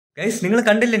Guys നിങ്ങൾ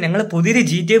കണ്ടില്ലേ, ഞങ്ങൾ പുതിയൊരു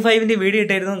GTA 5 വീഡിയോ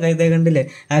ഇട്ടായിരുന്നു. ഇതേ കണ്ടില്ലേ,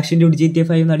 ആക്ഷൻ ഡ്യൂഡ് GTA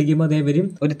 5 എന്ന് അടിക്കുമ്പോൾ അതേ വരും.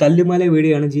 ഒരു തല്ലുമാല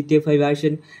വീഡിയോ ആണ് GTA 5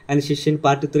 action and session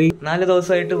part 3. 4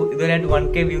 ദിവസമായിട്ട് ഇതുവരെയായിട്ട്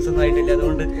 1K വ്യൂസ് ഒന്നും ആയിട്ടില്ല.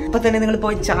 അതുകൊണ്ട് ഇപ്പൊ തന്നെ നിങ്ങൾ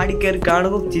പോയി ചാടി കയറി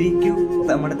കാണുക, ചിരിക്കൂ.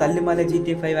 നമ്മുടെ തല്ലുമാല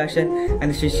GTA 5 action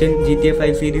and session GTA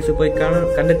 5 series പോയി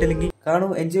കണ്ടിട്ടില്ലെങ്കിൽ കാണൂ,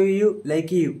 എൻജോയ് ചെയ്യൂ,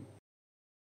 ലൈക്ക് ചെയ്യൂ.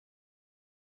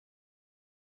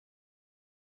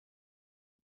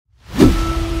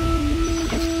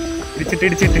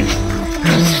 ഇടിച്ചിട്ട്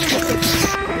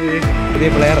പുതിയ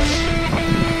പ്ലെയർ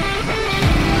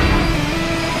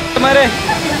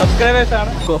സബ്സ്ക്രൈബേഴ്സ്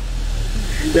ആണ്.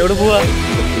 എവിടെ പോവാ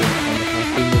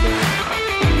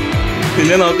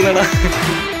പിന്നെ നോക്കുന്നടാ.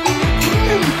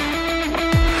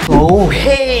 Oh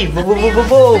hey,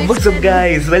 what's up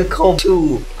guys, welcome to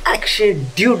Action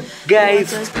Dude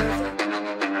guys.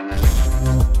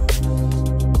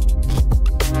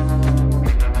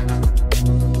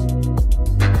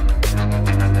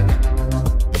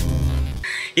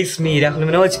 It's me, Rahul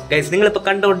Manoj. Guys, നിങ്ങളിപ്പോൾ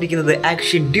കണ്ടുകൊണ്ടിരിക്കുന്നത്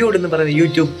ആക്ഷൻ ഡ്യൂഡ് എന്ന് പറയുന്ന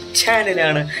യൂട്യൂബ്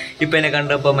ചാനലാണ്. ഇപ്പം എന്നെ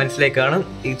കണ്ടപ്പോൾ മനസ്സിലേക്കാണ്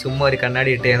ഈ ചുമ്മാ ഒരു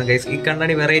കണ്ണാടി ഇട്ടതാണ് ഗൈസ്. ഈ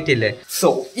കണ്ണാടി വെറൈറ്റി അല്ലേ? സോ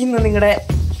ഇന്ന് നിങ്ങളുടെ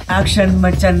ആക്ഷൻ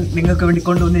മച്ചാൻ നിങ്ങൾക്ക് വേണ്ടി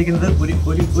കൊണ്ടുവന്നിരിക്കുന്നത്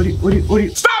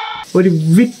ഒരു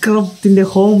വിക്രത്തിന്റെ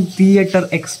ഹോം തിയേറ്റർ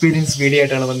എക്സ്പീരിയൻസ് വീഡിയോ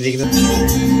ആയിട്ടാണ് വന്നിരിക്കുന്നത്.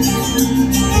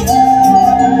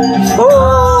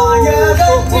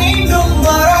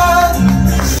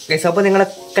 അപ്പോൾ നിങ്ങളെ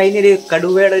കഴിഞ്ഞൊരു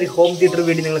കടുവയുടെ ഒരു ഹോം തിയേറ്റർ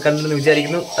വീഡിയോ നിങ്ങൾ കണ്ടെന്ന്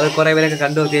വിചാരിക്കുന്നു. അത് കുറേ പേരൊക്കെ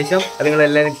കണ്ടു. അത്യാവശ്യം അത്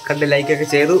നിങ്ങളെല്ലാവരും കണ്ട് ലൈക്കൊക്കെ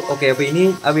ചെയ്തു. ഓക്കെ, അപ്പോൾ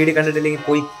ഇനിയും ആ വീഡിയോ കണ്ടിട്ടില്ലെങ്കിൽ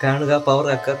പോയി കാണുക, പവർ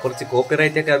ആക്കുക. കുറച്ച്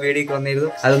കോപ്പിറൈറ്റ് ഒക്കെ ആ വീഡിയോക്ക് വന്നിരുന്നു,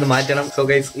 അതൊന്ന് മാറ്റണം. സോ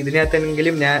ഗൈസ്,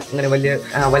 ഇതിനകത്തെങ്കിലും ഞാൻ അങ്ങനെ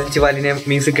വലിച്ചു വാലിനെ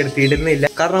മ്യൂസിക് എടുത്ത് ഇടുന്നില്ല.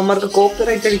 കാരണം നമ്മൾക്ക്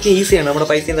കോപ്പിറൈറ്റ് അടിക്കാൻ ഈസിയാണ്, നമ്മുടെ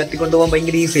പൈസ തട്ടിക്കൊണ്ടു പോകാൻ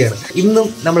ഭയങ്കര ഈസിയാണ്. ഇന്നും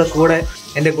നമ്മളെ കൂടെ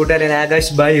എൻ്റെ കൂട്ടുകാരൻ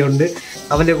ആകാശ് ഭായി ഉണ്ട്.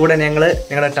 അവൻ്റെ കൂടെ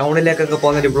ഞങ്ങളുടെ ടൗണിലേക്കൊക്കെ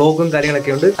പോകുന്ന ഒരു വ്ളോഗും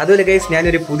കാര്യങ്ങളൊക്കെ ഉണ്ട്. അതുപോലെ ഗൈസ്,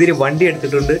 ഞാനൊരു പുതിയൊരു വണ്ടി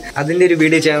എടുത്തിട്ടുണ്ട്, അതിൻ്റെ ഒരു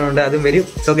വീഡിയോ ചെയ്യാനുണ്ട്, അതും വരും.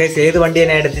 സോ ഗൈസ്, ഏത്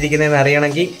വണ്ടിയാണ് ഞാൻ എടുത്തിരിക്കുന്നതെന്ന്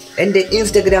അറിയണമെങ്കിൽ എൻ്റെ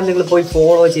ഇൻസ്റ്റാഗ്രാം നിങ്ങൾ പോയി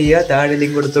ഫോളോ ചെയ്യുക. താഴെ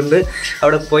ലിങ്ക് കൊടുത്തിട്ടുണ്ട്,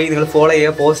 അവിടെ പോയി നിങ്ങൾ ഫോളോ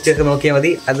ചെയ്യുക. പോസ്റ്റൊക്കെ നോക്കിയാൽ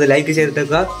മതി, അത് ലൈക്ക്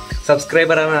ചെയ്തിട്ടേക്കുക.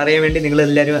 സബ്സ്ക്രൈബറാണെന്ന് അറിയാൻ വേണ്ടി നിങ്ങൾ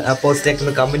എല്ലാവരും ആ പോസ്റ്റൊക്കെ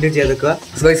ഒന്ന് കമൻറ്റും ചെയ്തേക്കുക.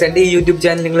 സോ ഗൈസ്, എൻ്റെ ഈ യൂട്യൂബ്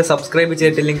ചാനൽ നിങ്ങൾ സബ്സ്ക്രൈബ്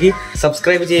ചെയ്തിട്ടില്ലെങ്കിൽ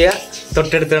സബ്സ്ക്രൈബ് ചെയ്യുക.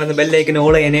 തൊട്ടടുത്ത് കാണുന്ന ബെല്ലൈക്കൻ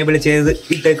ഓൾ എനേബിൾ ചെയ്ത്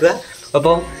ഇട്ടേക്കുക.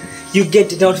 അപ്പോൾ you get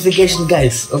notification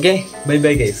guys. Okay, bye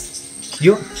bye guys.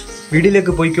 യോ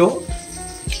വീഡിയോയിലേക്ക് പോയിക്കോ.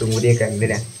 ഊരിയൊക്കെ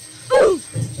എന്തിനാ?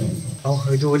 ഓ,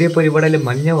 ഇത് ഊരിയപ്പോൾ ഇവിടെ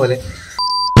മഞ്ഞ പോലെ.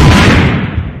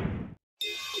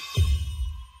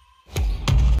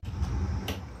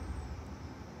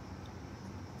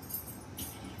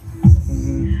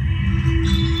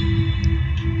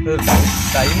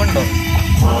 ടൈമുണ്ടോ?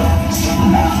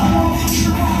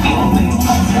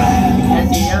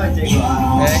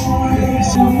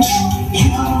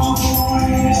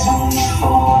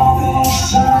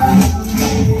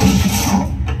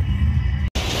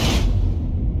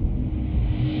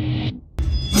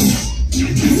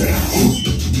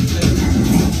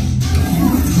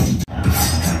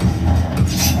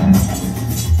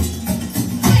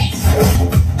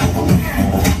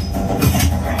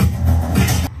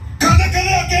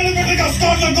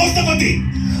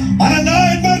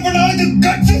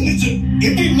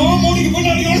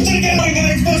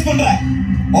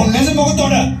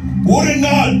 முகத்தோட ஒரு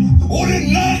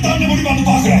நாள் தாண்ட முடியுமான்னு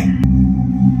பாக்குறேன்.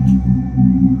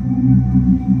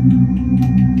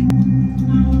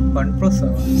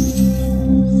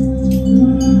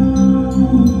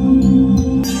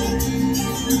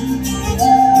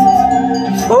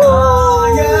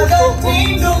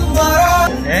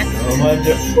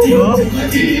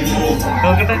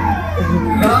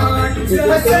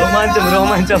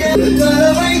 രോമാഞ്ചം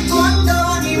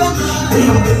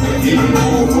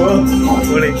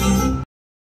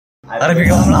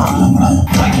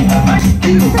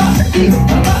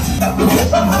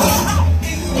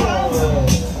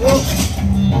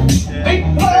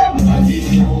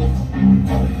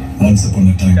Once upon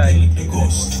a time there lived a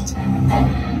ghost.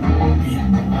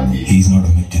 He's not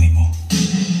a myth anymore.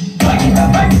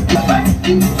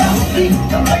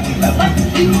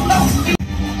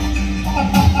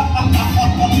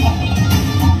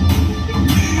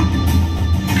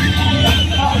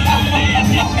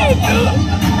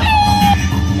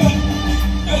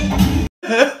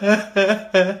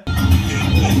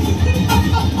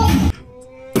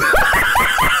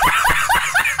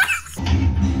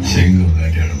 செங்கு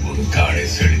வேட்டையாடும் போது காடை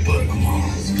செழிப்பா இருக்குமா?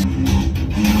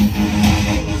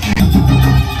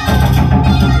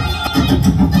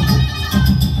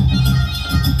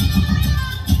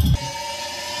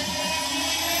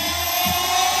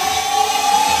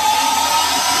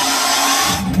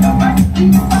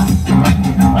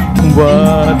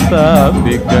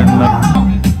 wasabi ganna.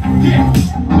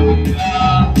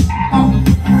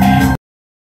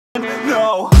 No.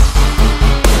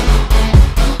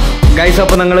 ഗൈസ്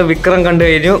അപ്പോൾ നിങ്ങൾ വിക്രം കണ്ടു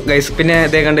കഴിഞ്ഞു ഗൈസ്. പിന്നെ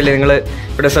ഇതേ കണ്ടില്ലേ, നിങ്ങൾ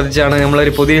ഇവിടെ ശ്രദ്ധിച്ചാണ്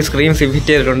നമ്മളൊരു പുതിയ സ്ക്രീൻ ഫിറ്റ്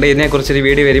ചെയ്തിട്ടുണ്ട്. ഇതിനെക്കുറിച്ചൊരു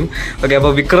വീഡിയോ വരും. ഓക്കെ,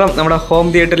 അപ്പോൾ വിക്രം നമ്മുടെ ഹോം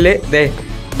തിയേറ്ററിൽ ഇതേ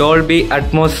ഡോൾബി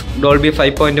അറ്റ്മോസ് ഡോൾബി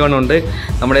 5.1 ഉണ്ട്.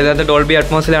 നമ്മുടെ ഇതിനകത്ത് ഡോൾബി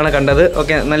അറ്റ്മോസിലാണ് കണ്ടത്.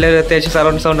 ഓക്കെ, നല്ലൊരു അത്യാവശ്യം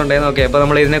സറൗണ്ട് സൗണ്ട് ഉണ്ടായിരുന്നു. ഓക്കെ, അപ്പോൾ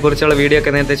നമ്മൾ ഇതിനെക്കുറിച്ചുള്ള വീഡിയോ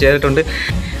ഒക്കെ നേരത്തെ ചെയ്തിട്ടുണ്ട്.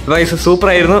 ഗൈസ്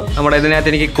സൂപ്പറായിരുന്നു. നമ്മുടെ ഇതിനകത്ത്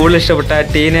എനിക്ക് കൂടുതൽ ഇഷ്ടപ്പെട്ട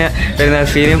ടീന് വരുന്ന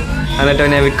സീനും എന്നിട്ട്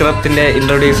പിന്നെ വിക്രത്തിൻ്റെ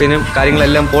ഇൻട്രൊഡ്യൂസിനും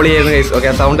കാര്യങ്ങളെല്ലാം പൊളിയായിരുന്നു ഗൈസ്.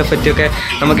 ഓക്കെ, സൗണ്ട് എഫക്റ്റൊക്കെ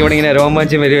നമുക്കിവിടെ ഇങ്ങനെ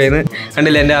രോമാഞ്ചം വരുമായിരുന്നു.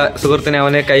 കണ്ടില്ല, എൻ്റെ സുഹൃത്തിന്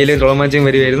അവനെ കയ്യിലും രോമാഞ്ചം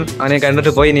വരുമായിരുന്നു. അവനെ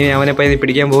കണ്ടിട്ട് പോയി, ഇനി അവനെ പോയി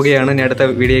പിടിക്കാൻ പോവുകയാണ് ഇനി അടുത്ത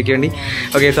വീഡിയോയ്ക്ക് വേണ്ടി.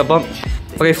 ഓക്കെ, അപ്പം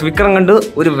ഓക്കെ, വിക്രം കണ്ടു.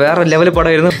 ഒരു വേറെ ലെവൽ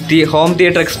പടമായിരുന്നു. ഹോം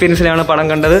തിയേറ്റർ എക്സ്പീരിയൻസിലാണ് പടം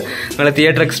കണ്ടത്. നിങ്ങൾ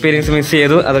തിയേറ്റർ എക്സ്പീരിയൻസ് മിസ്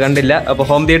ചെയ്തു, അത് കണ്ടില്ല. അപ്പോൾ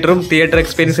ഹോം തിയേറ്ററും തിയേറ്റർ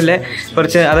എക്സ്പീരിയൻസിലെ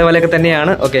കുറച്ച് അതേപോലെയൊക്കെ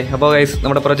തന്നെയാണ്. ഓക്കെ, അപ്പോൾ ഗൈസ്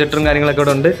നമ്മുടെ പ്രൊജക്ടറും കാര്യങ്ങളൊക്കെ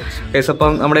ഇവിടെ ഉണ്ട് ഗൈസ്.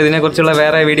 അപ്പം നമ്മുടെ ഇതിനെക്കുറിച്ചുള്ള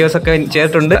വേറെ വീഡിയോസൊക്കെ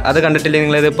ചെയ്തിട്ടുണ്ട്. അത് കണ്ടിട്ടില്ലെങ്കിൽ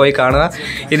നിങ്ങളിത് പോയി കാണുക.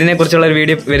 ഇതിനെക്കുറിച്ചുള്ള ഒരു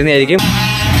വീഡിയോ വരുന്നതായിരിക്കും.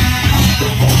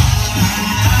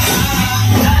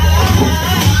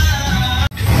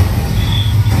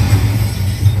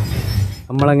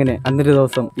 നമ്മളങ്ങനെ അന്നൊരു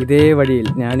ദിവസം ഇതേ വഴിയിൽ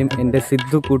ഞാനും എൻ്റെ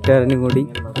സിദ്ധു കൂട്ടുകാരനും കൂടി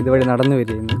ഇതുവഴി നടന്നു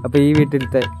വരികയായിരുന്നു. അപ്പോൾ ഈ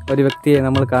വീട്ടിലത്തെ ഒരു വ്യക്തിയെ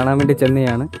നമ്മൾ കാണാൻ വേണ്ടി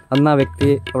ചെന്നതാണ്. അന്ന് ആ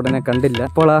വ്യക്തിയെ ഉടനെ കണ്ടില്ല.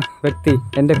 അപ്പോൾ ആ വ്യക്തി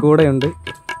എൻ്റെ കൂടെയുണ്ട്,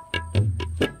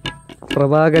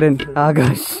 പ്രഭാകരൻ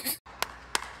ആകാശ്.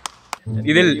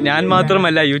 ഇതിൽ ഞാൻ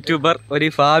മാത്രമല്ല യൂട്യൂബർ, ഒരു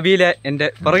ഫാബിയിലെ എൻ്റെ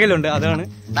പുറകിലുണ്ട്. അതാണ്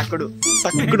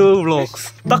തക്കുടു വ്ളോഗ്സ്.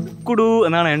 തക്കുടു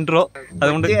എന്നാണ് എൻട്രോ.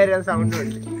 അതുകൊണ്ട്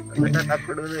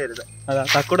അതാ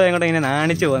തക്കുടു അങ്ങോട്ട് ഇങ്ങനെ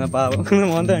നാണിച്ചു പോകുന്ന പാവം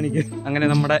മോന്ത കാണിക്കും. അങ്ങനെ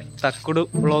നമ്മുടെ തക്കുടു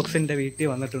വ്ളോഗ്സിന്റെ വീട്ടിൽ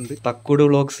വന്നിട്ടുണ്ട്. തക്കുടു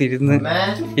വ്ളോഗ്സ്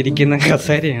ഇരിക്കുന്ന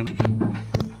കസേരയാണ്.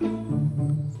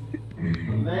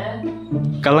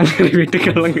 കള്ളം കയറി, വീട്ടിൽ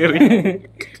കള്ളം കയറി.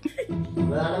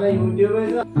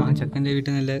 ആ ചെക്കൻ്റെ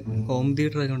വീട്ടിൽ നല്ല ഹോം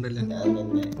തിയേറ്റർ ഒക്കെ ഉണ്ടല്ലോ.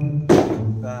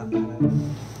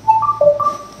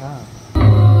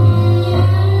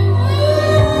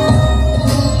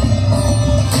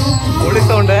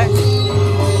 സൗണ്ട്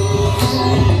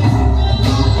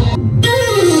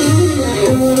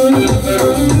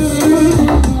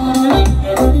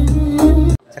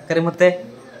ചക്കരമുത്തെ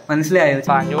മനസ്സിലായോ?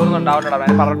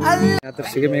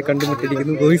 തൃശ്ശികമേ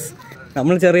കണ്ടുമുട്ടിരിക്കുന്നു ബോയ്സ്.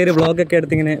 നമ്മൾ ചെറിയൊരു വ്ളോഗൊക്കെ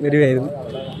എടുത്തിങ്ങനെ വരുമായിരുന്നു.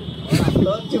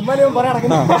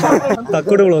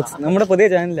 തക്കുട് വ്ളോഗ്സ് നമ്മുടെ പുതിയ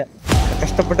ചാനലില്ല.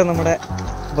 കഷ്ടപ്പെട്ട് നമ്മുടെ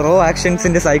ബ്രോ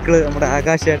ആക്ഷൻസിന്റെ സൈക്കിള് നമ്മുടെ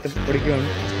ആകാശമായിട്ട് ഓടിക്കുവാണ്.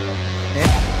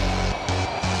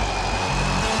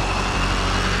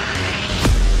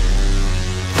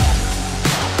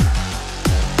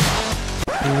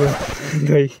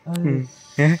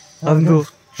 അതെന്തോ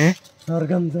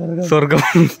സ്വർഗം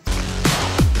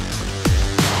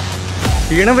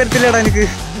ക്ഷീണം വരത്തില്ലടാ എനിക്ക്.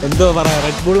 എന്തോ പറയാ,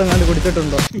 റെഡ് ബുൾ എങ്ങാണ്ട്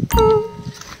കുടിച്ചിട്ടുണ്ടോ?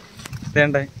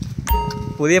 വേണ്ടേ,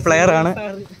 പുതിയ പ്ലെയറാണ്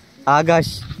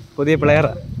ആകാശ്. പുതിയ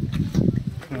പ്ലെയറാ,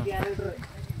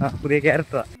 പുതിയ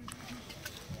ക്യാരക്ടറാ.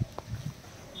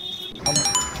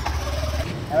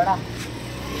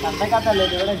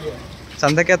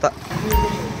 ചന്തക്കത്ത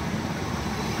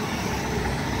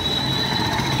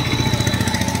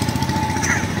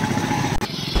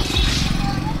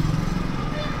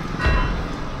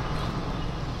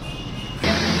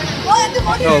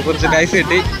കുറച്ച് ഗൈസ്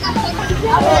കിട്ടി.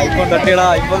 ഇപ്പം തട്ടിയടാ,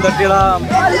 ഇപ്പം തട്ടിയടാ.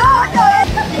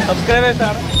 സബ്സ്ക്രൈബേഴ്സ്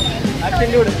ആണ്.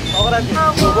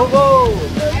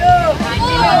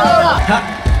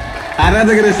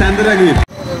 ആരാധകരെ ശാന്തരാഗി.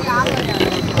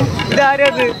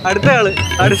 ഇതാരത്? അടുത്ത ആള്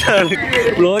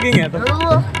വ്ളോഗിങ് കേട്ടോ.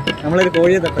 നമ്മളൊരു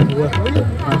കോഴിയെ തട്ടാൻ പോവാ.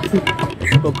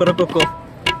 കൊക്കറക്കൊക്കോ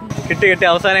കിട്ടി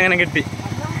അവസാനം എങ്ങനെ കിട്ടി.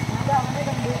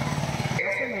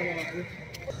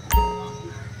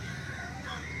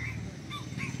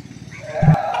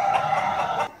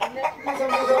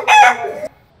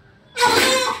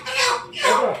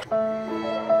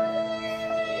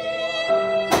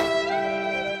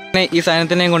 ഈ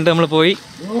സാധനത്തിനെയും കൊണ്ട് നമ്മൾ പോയി,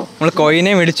 നമ്മൾ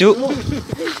കോയിനെ മേടിച്ചു,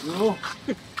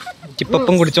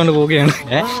 ചിപ്പം കുടിച്ചോണ്ട് പോവുകയാണ്.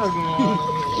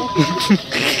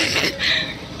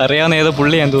 അറിയാവുന്ന ഏതോ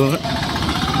പുള്ളിയാന്ന് തോന്നുന്നു.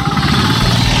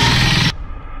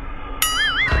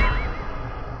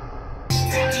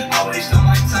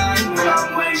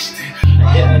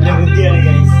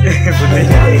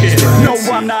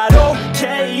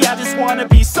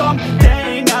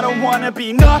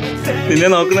 നിന്നെ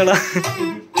നോക്കുന്നടാ,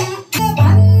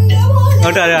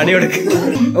 അങ്ങോട്ട് അടി കൊടുക്ക.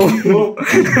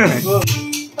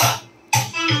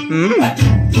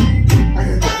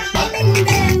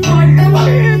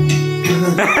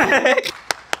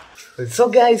 സോ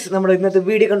ഗൈസ് നമ്മുടെ ഇന്നത്തെ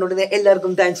വീഡിയോ കണ്ടുകൊണ്ടിരുന്ന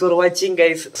എല്ലാവർക്കും thanks for watching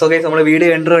guys. So guys നമ്മുടെ വീഡിയോ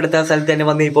എൻട്രോ എടുത്ത സ്ഥലത്ത് തന്നെ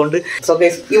വന്നിപ്പോണ്ട്. സോ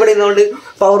ഗൈസ് ഇവിടെ നിന്നുകൊണ്ട്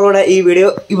പവറോടെ ഈ വീഡിയോ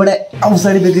ഇവിടെ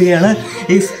അവസാനിപ്പിക്കുകയാണ്.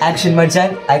 Is action Machan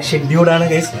action ഡ്യൂഡാണ്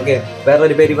guys. Okay,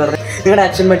 വേറൊരു പേര് പറഞ്ഞു നിങ്ങളുടെ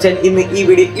ആക്ഷൻ മച്ചാൻ ഇന്ന് ഈ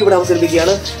വീഡിയോ ഇവിടെ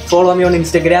അവസാനിപ്പിക്കുകയാണ്. Follow me on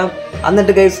Instagram.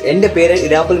 എന്നിട്ട് ഗൈസ് എൻ്റെ പേര്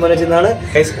രാഹുൽ മനോജ് എന്നാണ്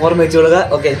ഗൈസ്, ഓർമ്മ വെച്ചുകൊള്ളുക.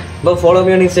 ഓക്കെ, അപ്പോൾ follow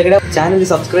me on Instagram. Channel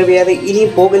subscribe ചെയ്യാതെ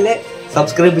ഇനിയും പോകില്ലേ,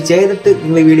 സബ്സ്ക്രൈബ് ചെയ്തിട്ട്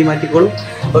നിങ്ങൾ വീഡിയോ മാറ്റിക്കോളും.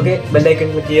 ഓക്കെ, ബെല്ലൈക്കൺ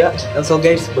ക്ലിക്ക് ചെയ്യുക. So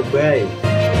guys bye.